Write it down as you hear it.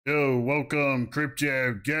Yo, welcome,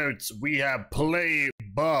 crypto goats. We have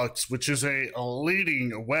Playbux, which is a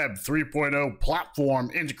leading Web 3.0 platform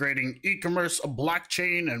integrating e-commerce,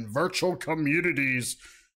 blockchain, and virtual communities.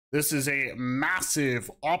 This is a massive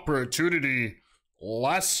opportunity.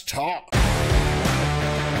 Let's talk.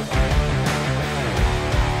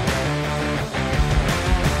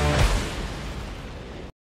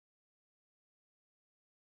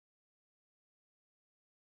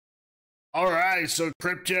 Alright, so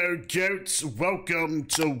crypto goats, welcome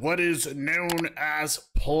to what is known as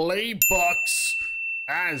Playbux.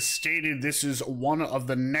 As stated, this is one of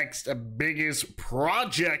the next biggest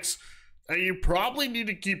projects that you probably need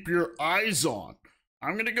to keep your eyes on.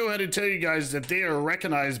 I'm going to go ahead and tell you guys that they are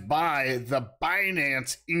recognized by the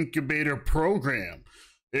Binance Incubator Program.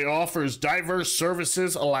 It offers diverse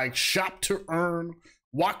services like shop to earn,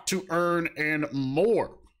 walk to earn, and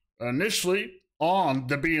more. Initially, on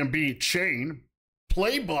the BNB chain,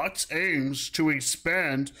 Playbux aims to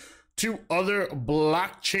expand to other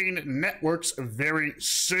blockchain networks very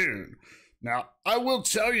soon. Now, I will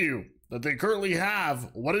tell you that they currently have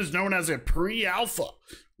what is known as a pre-alpha.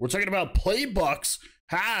 We're talking about Playbux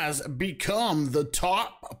has become the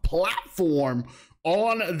top platform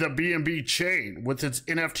on the BNB chain with its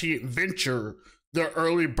NFT venture, the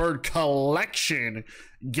early bird collection,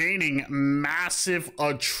 gaining massive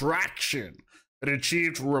attraction. It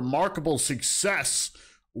achieved remarkable success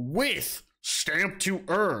with Stamp to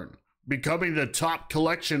Earn, becoming the top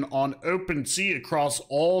collection on OpenSea across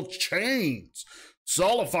all chains,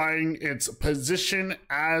 solidifying its position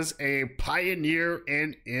as a pioneer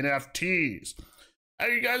in NFTs. Now,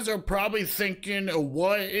 you guys are probably thinking,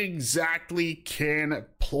 what exactly can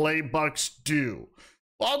Playbux do?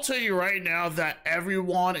 Well, I'll tell you right now that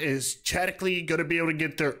everyone is technically going to be able to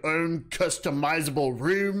get their own customizable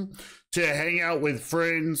room to hang out with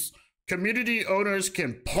friends. Community owners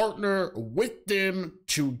can partner with them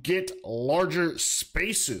to get larger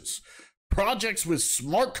spaces. Projects with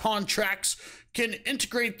smart contracts can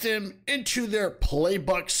integrate them into their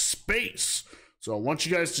Playbux space. So I want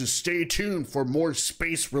you guys to stay tuned for more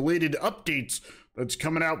space-related updates that's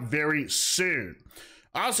coming out very soon.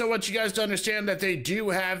 I also want you guys to understand that they do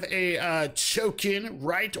have a token,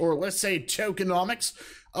 right? Or let's say tokenomics,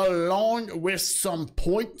 along with some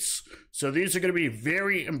points. So these are going to be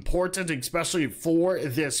very important, especially for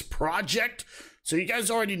this project. So you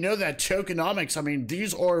guys already know that tokenomics, I mean,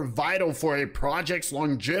 these are vital for a project's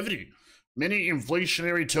longevity. Many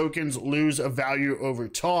inflationary tokens lose a value over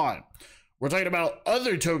time. We're talking about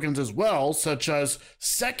other tokens as well, such as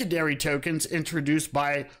secondary tokens introduced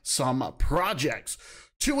by some projects.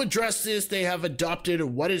 To address this, they have adopted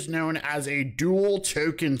what is known as a dual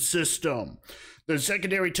token system. The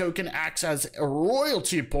secondary token acts as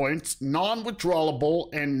royalty points, non-withdrawable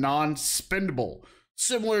and non-spendable,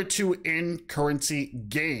 similar to in-currency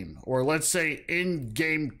game, or let's say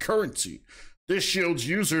in-game currency. This shields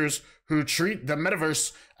users who treat the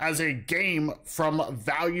metaverse as a game from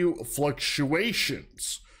value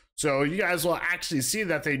fluctuations. So you guys will actually see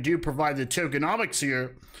that they do provide the tokenomics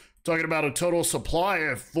here, talking about a total supply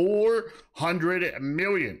of 400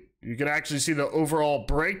 million. You can actually see the overall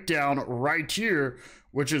breakdown right here,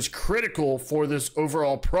 which is critical for this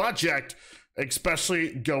overall project,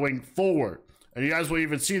 especially going forward. And you guys will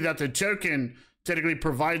even see that the token technically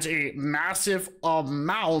provides a massive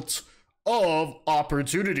amount of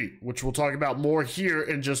opportunity, which we'll talk about more here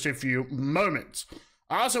in just a few moments.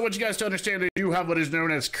 I also want you guys to understand they do have what is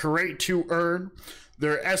known as Create to Earn.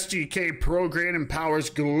 Their SDK program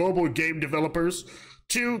empowers global game developers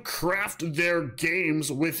to craft their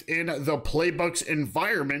games within the Playbux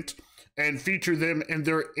environment and feature them in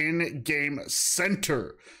their in-game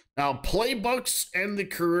center. Now, Playbux and the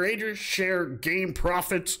creators share game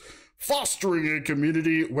profits, fostering a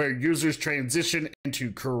community where users transition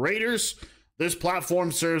into creators. This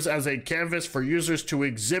platform serves as a canvas for users to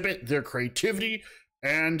exhibit their creativity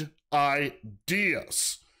and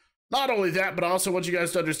ideas. Not only that, but I also want you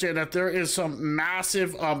guys to understand that there is some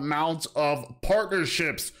massive amounts of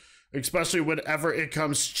partnerships, especially whenever it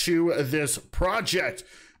comes to this project.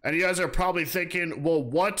 And you guys are probably thinking, well,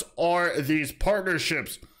 what are these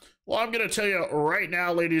partnerships? Well, I'm going to tell you right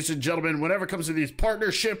now, ladies and gentlemen, whenever it comes to these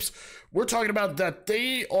partnerships, we're talking about that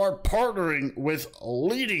they are partnering with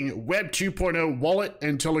leading Web 2.0 wallet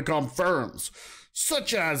and telecom firms,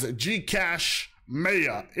 such as Gcash,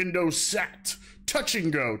 Maya, Indosat, Touch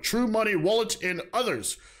and Go, True Money Wallet, and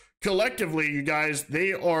others. Collectively, you guys,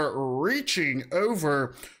 they are reaching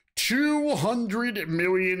over 200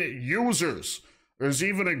 million users There's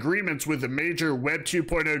even agreements with the major Web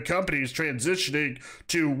 2.0 companies transitioning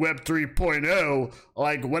to Web 3.0,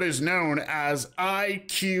 like what is known as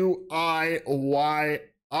IQIYI.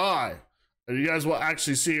 And you guys will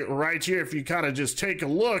actually see it right here. If you kind of just take a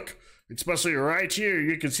look, especially right here,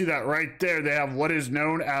 you can see that right there. They have what is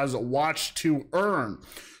known as watch to earn.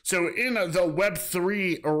 So in the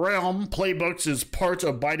Web3 realm, Playbux is part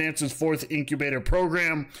of Binance's 4th incubator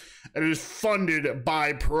program. It is funded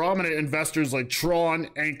by prominent investors like Tron,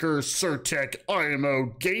 Anchor, Certec,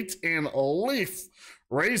 IMO, Gate, and Leaf,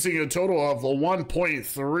 raising a total of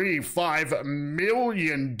 $1.35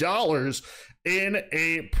 million in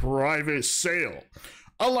a private sale.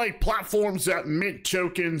 Unlike platforms that mint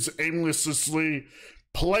tokens aimlessly,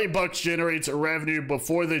 Playbux generates revenue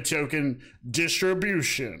before the token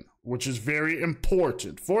distribution, which is very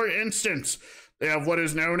important. For instance, they have what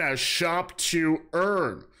is known as shop to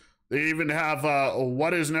earn. They even have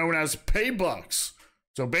what is known as Playbux.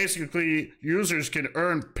 So basically, users can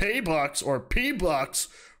earn Playbux or P-Bucks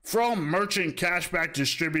from merchant cashback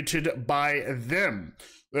distributed by them.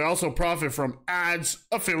 They also profit from ads,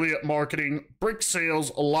 affiliate marketing, brick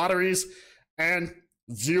sales, lotteries, and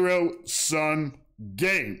zero-sum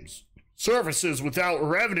games. Services without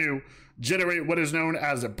revenue generate what is known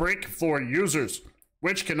as a brick for users,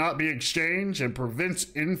 which cannot be exchanged and prevents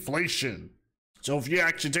inflation. So if you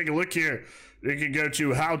actually take a look here, you can go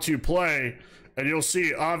to how to play, and you'll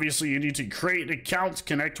see obviously you need to create an account,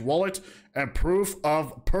 connect wallet, and proof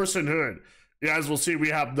of personhood. You guys will see we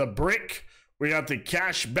have the brick, we got the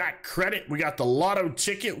cashback credit, we got the lotto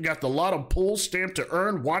ticket, we got the lotto pool, stamp to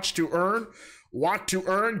earn, watch to earn, walk to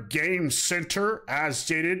earn, game center. As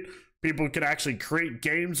stated, people can actually create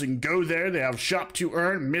games and go there. They have shop to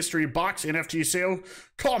earn, mystery box, NFT sale,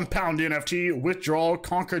 compound NFT, withdrawal,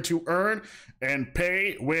 conquer to earn, and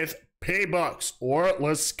pay with Playbux, or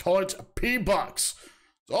let's call it P-Bucks.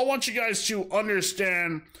 So I want you guys to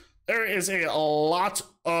understand there is a lot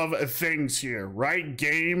of things here, right?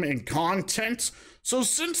 Game and content. So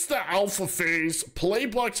since the alpha phase,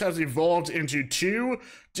 Playbux has evolved into 2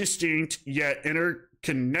 distinct yet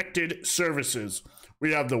interconnected services.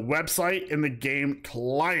 We have the website and the game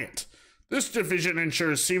client. This division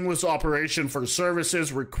ensures seamless operation for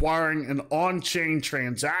services requiring an on-chain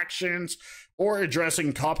transactions or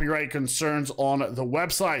addressing copyright concerns on the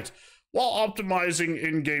website, while optimizing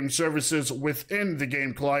in-game services within the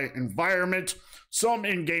game client environment. Some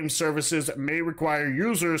in-game services may require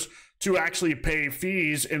users to actually pay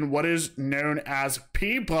fees in what is known as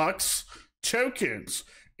P-Bucks tokens,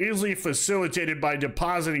 easily facilitated by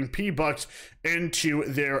depositing P-Bucks into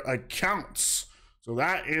their accounts. So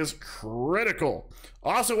that is critical.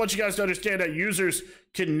 I also want you guys to understand that users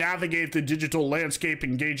can navigate the digital landscape,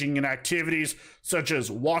 engaging in activities such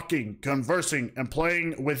as walking, conversing, and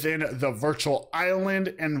playing within the virtual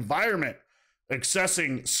island environment.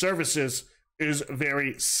 Accessing services is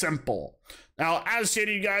very simple. Now, as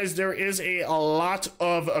stated, you guys, there is a lot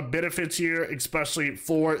of benefits here, especially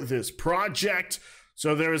for this project.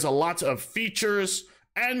 So there is a lot of features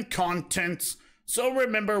and content. So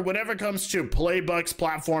remember, whenever it comes to Playbux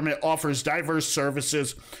platform, it offers diverse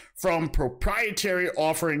services from proprietary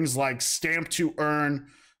offerings like Stamp to Earn.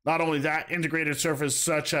 Not only that, integrated service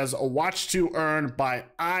such as a Watch to Earn by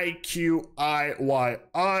IQIYI.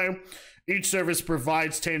 Each service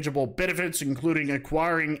provides tangible benefits, including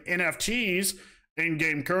acquiring NFTs,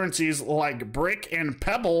 in-game currencies like Brick and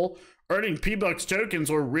Pebble, earning P-Bucks tokens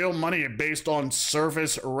or real money based on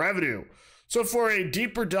service revenue. So for a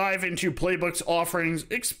deeper dive into Playbux offerings,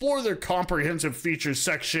 explore their comprehensive features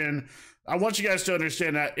section. I want you guys to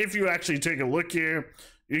understand that if you actually take a look here,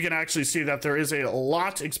 you can actually see that there is a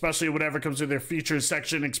lot, especially whenever it comes to their features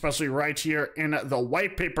section, especially right here in the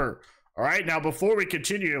white paper. All right, now before we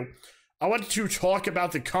continue, I want to talk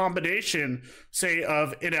about the combination, say,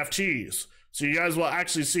 of NFTs. So you guys will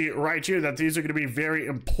actually see right here that these are going to be very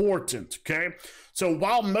important, okay? So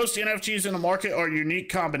while most NFTs in the market are unique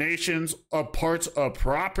combinations of parts of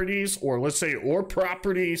properties, or let's say, or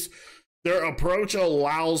properties, their approach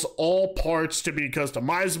allows all parts to be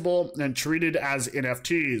customizable and treated as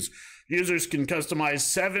NFTs. Users can customize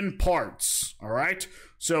 7 parts, all right?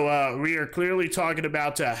 So we are clearly talking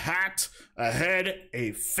about a hat, a head,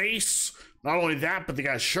 a face. Not only that, but they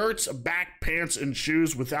got shirts, back, pants, and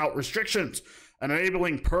shoes without restrictions,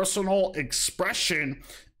 enabling personal expression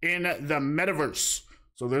in the metaverse.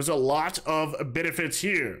 So there's a lot of benefits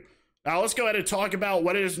here. Now let's go ahead and talk about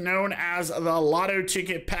what is known as the lotto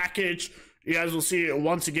ticket package. You guys will see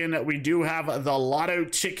once again that we do have the lotto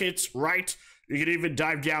tickets, right? You can even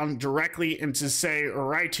dive down directly into, say,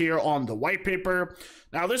 right here on the white paper.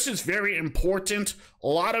 Now, this is very important.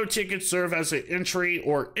 Lotto tickets serve as an entry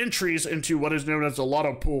or entries into what is known as the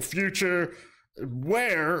lotto pool future,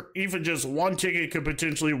 where even just one ticket could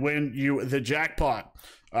potentially win you the jackpot.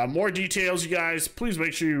 More details, you guys, please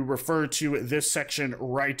make sure you refer to this section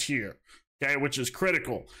right here, okay, which is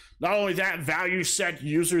critical. Not only that, value set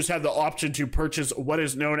users have the option to purchase what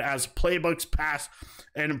is known as Playbux Pass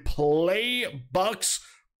and Playbux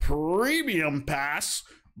Premium Pass,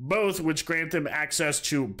 both which grant them access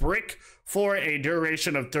to Brick for a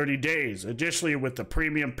duration of 30 days. Additionally, with the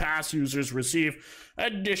Premium Pass, users receive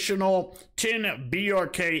additional 10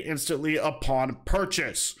 BRK instantly upon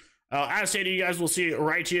purchase. As stated, you guys will see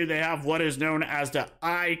right here, they have what is known as the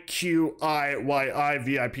IQIYI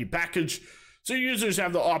VIP package. So users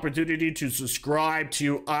have the opportunity to subscribe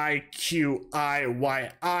to IQIYI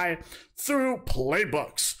through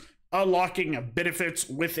Playbux, unlocking benefits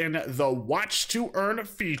within the Watch to Earn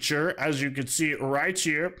feature, as you can see right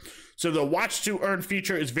here. So the Watch to Earn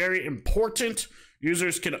feature is very important.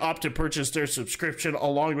 Users can opt to purchase their subscription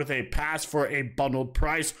along with a pass for a bundled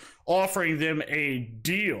price, offering them a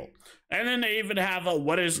deal. And then they even have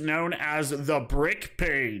what is known as the Brick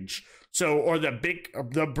page. So, or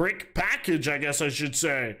the Brick package, I guess I should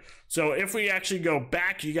say. So if we actually go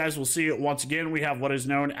back, you guys will see it once again. We have what is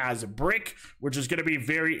known as Brick, which is going to be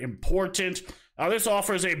very important. This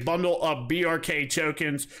offers a bundle of BRK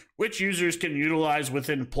tokens, which users can utilize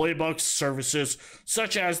within Playbux services,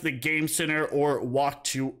 such as the Game Center or Walk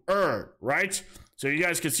to Earn, right? So you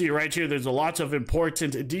guys can see right here, there's a lot of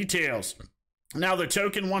important details. Now, the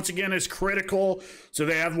token, once again, is critical. So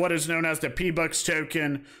they have what is known as the Playbux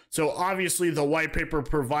token. So obviously, the white paper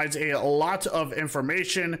provides a lot of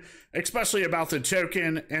information, especially about the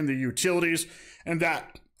token and the utilities, and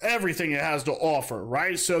that everything it has to offer,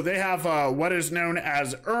 right? So they have what is known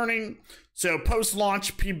as earning. So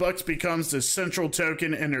post-launch, Playbux becomes the central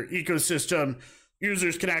token in their ecosystem.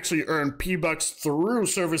 Users can actually earn Playbux through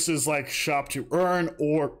services like Shop to Earn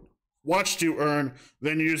or Watch to Earn,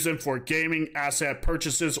 then use them for gaming, asset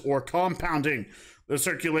purchases, or compounding. The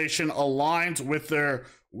circulation aligns with their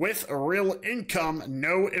real income,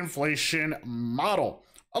 no inflation model.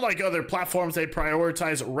 Unlike other platforms, they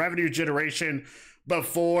prioritize revenue generation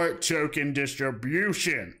before token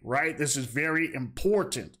distribution, right? This is very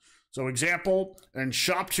important. So example, in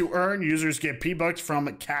Shop to Earn, users get Playbux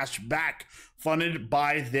from cash back funded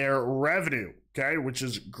by their revenue. Okay, which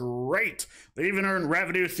is great. They even earn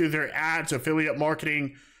revenue through their ads, affiliate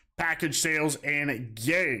marketing, package sales, and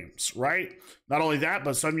games, right? Not only that,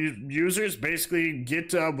 but some users basically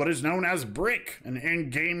get what is known as Brick, an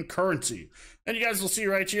in-game currency. And you guys will see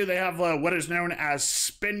right here, they have what is known as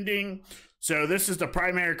spending. So this is the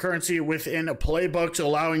primary currency within Playbux,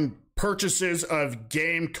 allowing purchases of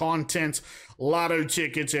game content, lotto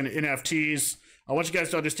tickets, and NFTs. I want you guys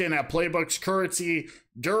to understand that Playbux currency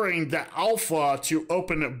during the alpha to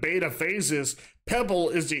open beta phases, Pebble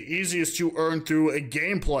is the easiest to earn through a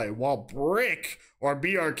gameplay, while Brick or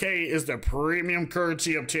BRK is the premium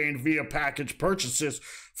currency obtained via package purchases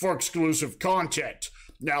for exclusive content.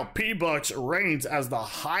 Now, Playbux reigns as the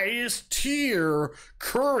highest tier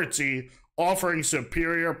currency, offering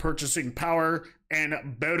superior purchasing power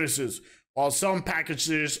and bonuses. While some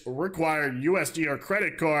packages require USD or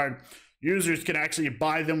credit card, users can actually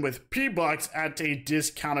buy them with Playbux at a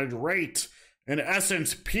discounted rate. In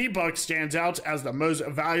essence, Playbux stands out as the most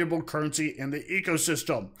valuable currency in the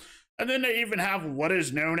ecosystem. And then they even have what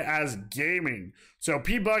is known as gaming. So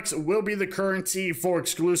Playbux will be the currency for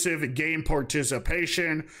exclusive game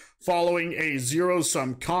participation. Following a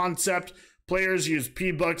zero-sum concept, players use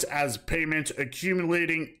Playbux as payment,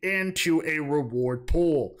 accumulating into a reward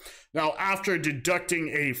pool. Now, after deducting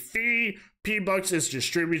a fee, Playbux is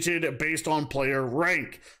distributed based on player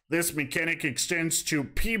rank. This mechanic extends to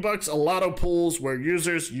Playbux lotto pools, where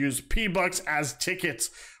users use Playbux as tickets,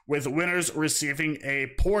 with winners receiving a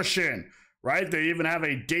portion, right? They even have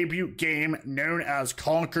a debut game known as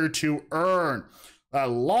Conquer to Earn.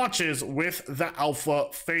 Launches with the alpha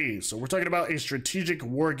phase. So we're talking about a strategic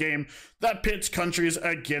war game that pits countries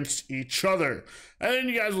against each other. And then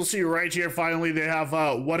you guys will see right here, finally, they have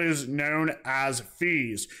what is known as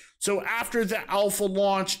fees. So after the alpha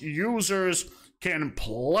launch, users can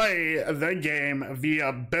play the game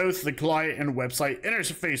via both the client and website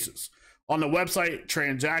interfaces. On the website,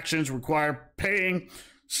 transactions require paying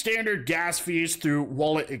standard gas fees through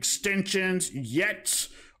wallet extensions, yet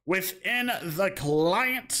within the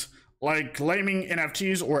client, like claiming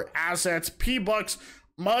NFTs or assets, Playbux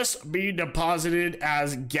must be deposited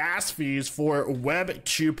as gas fees for Web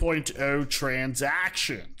 2.0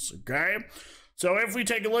 transactions, okay? So if we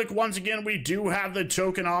take a look, once again, we do have the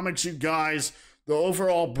tokenomics, you guys. The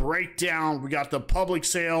overall breakdown, we got the public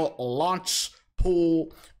sale, launch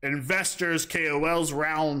pool, investors, KOLs,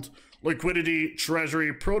 round, liquidity,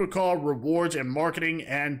 treasury, protocol, rewards, and marketing,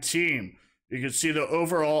 and team. You can see the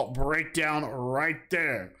overall breakdown right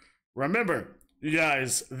there. Remember, you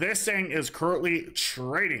guys, this thing is currently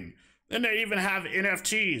trading. Then they even have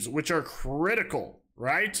NFTs, which are critical,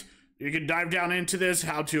 right? You can dive down into this,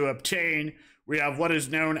 how to obtain. We have what is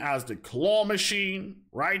known as the claw machine,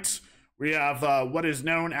 right? We have what is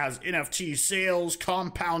known as NFT sales,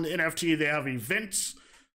 compound NFT. They have events.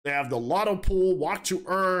 They have the lotto pool, walk to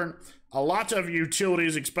earn, a lot of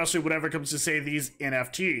utilities, especially whenever it comes to, say, these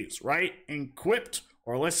NFTs, right? Equipped,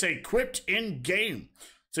 or let's say equipped in game.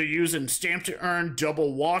 So using stamp to earn,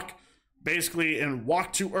 double walk, basically in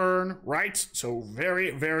walk to earn, right? So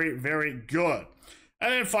very, very, very good.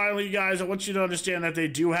 And then finally, you guys, I want you to understand that they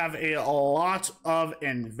do have a lot of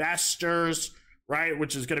investors, right?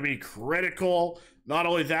 Which is going to be critical. Not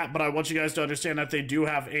only that, but I want you guys to understand that they do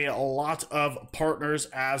have a lot of partners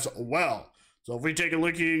as well. So if we take a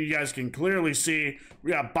look here, you guys can clearly see we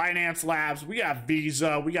got Binance Labs, we got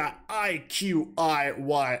Visa, we got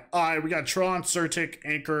IQIYI, we got Tron, Certic,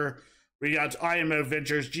 Anchor, we got IMO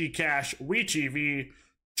Ventures, Gcash, WeTV,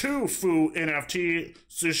 Tufu NFT,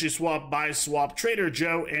 Sushi Swap, Buy Swap, Trader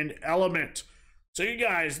Joe, and Element. So you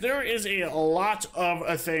guys, there is a lot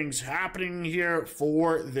of things happening here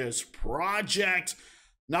for this project.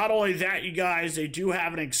 Not only that, you guys, they do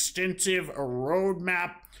have an extensive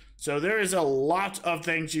roadmap. So there is a lot of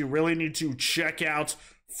things you really need to check out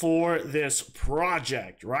for this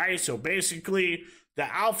project, right? So basically,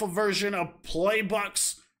 the alpha version of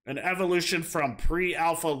Playbux, an evolution from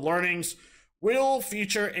pre-alpha learnings, will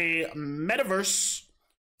feature a metaverse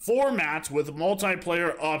format with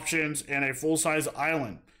multiplayer options and a full-size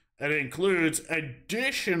island. It includes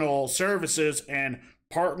additional services and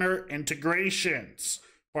partner integrations.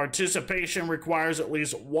 Participation requires at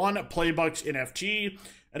least one Playbux NFT,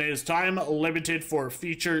 and it is time limited for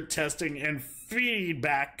feature testing and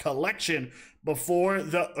feedback collection before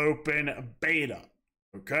the open beta.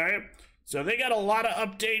 Okay, so they got a lot of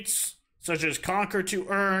updates, such as Conquer to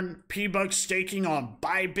Earn, P-Bucks staking on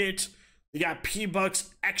Bybit. They got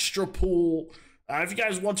P-Bucks extra pool. If you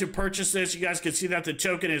guys want to purchase this, you guys can see that the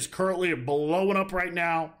token is currently blowing up right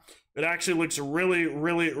now. It actually looks really,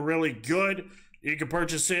 really, really good. You can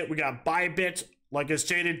purchase it. We got Bybit, like I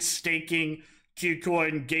stated, staking,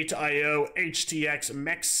 Qcoin, Gate.io, HTX,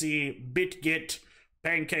 Mexi, BitGet,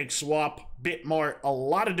 PancakeSwap, Bitmart, a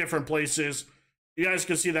lot of different places. You guys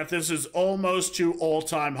can see that this is almost to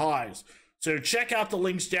all-time highs. So check out the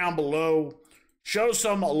links down below. Show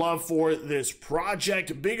some love for this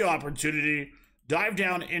project. Big opportunity. Dive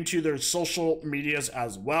down into their social medias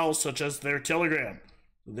as well, such as their Telegram.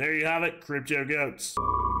 So there you have it, Crypto Goats.